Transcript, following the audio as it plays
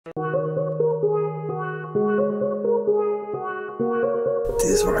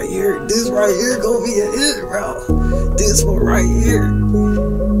This right here gonna be a hit, bro. This one right here.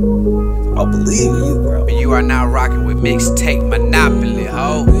 I believe in you, bro. You are now rocking with Mixtape Monopoly,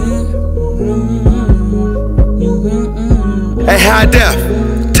 ho. Hey, High Def,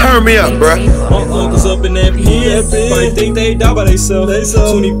 turn me up, bruh. My uncles up in that pen, might think they die by themselves.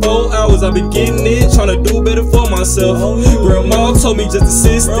 24 hours I been getting it, tryna do better for myself. Grandma told me just to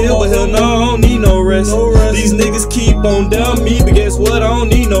sit still, but hell no, I don't need no rest. These niggas keep on down me, but guess what, I don't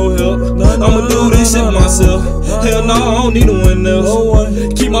need no help. I'ma do this shit myself, hell no, I don't need no one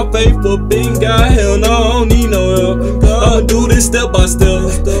else. Keep my faith up in God, hell no, I don't need no help. I'ma do this step by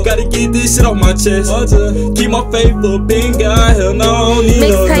step, gotta get this shit off my chest. Keep my faith up in God, hell no, I don't need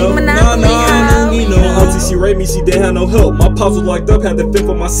no help. Auntie, she raised me, she didn't have no help. My pops was locked up, had to fend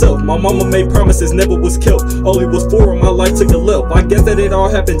for myself. My mama made promises, never was kept. Only was 4 and my life took a left. I guess that it all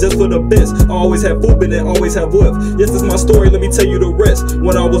happened just for the best. I always had food, but didn't always have wealth. Yes, this is my story, let me tell you the rest.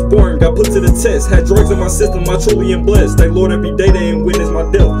 When I was born, got put to the test. Had drugs in my system, I truly am blessed. Thank Lord every day they ain't witness my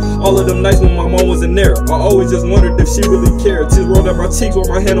death. All of them nights when my mom wasn't there, I always just wondered if she really cared. Tears rolled down my cheeks with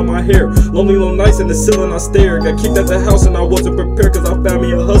my hand on my hair. Lonely long nights in the ceiling I stared. Got kicked out the house and I wasn't prepared, cause I found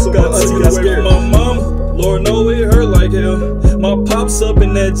me a hustle. Got auntie got scared. My mama, Lord know it hurt like hell. My pops up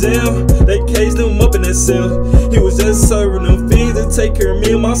in that jail, they caged him up in that cell. He was just serving them fiends to take care of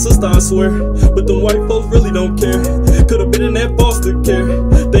me and my sister, I swear. But them white folks really don't care. Could've been in that foster care.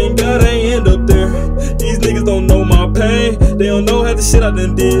 Thank God I ain't end up there. These niggas don't know my pain, they don't know how the shit I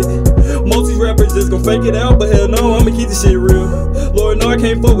done did. Most these rappers just gon' fake it out, but hell no, I'ma keep this shit real. Lord know I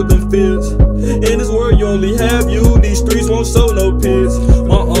can't fuck with them fears. In this world you only have you, these streets won't show no peers.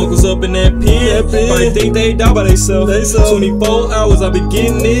 My uncles up in that pen, might think they die by themselves. 24 hours I been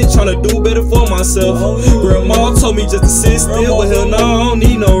getting it, tryna do better for myself. Grandma told me just to sit still, but hell no, I don't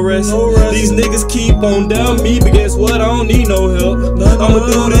need no rest. These niggas keep on down me, but guess what, I don't need no help. I'ma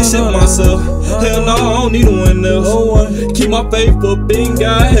do this shit myself, hell no, I don't need no one else. Keep my faith up in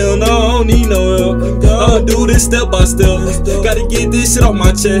God, hell no, I don't need no help. I'ma do this step by step, gotta get this shit off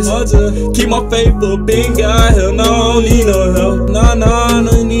my chest. Keep my faith up in God, hell no, I don't need no help. Nah, I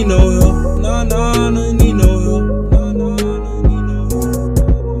don't need no help.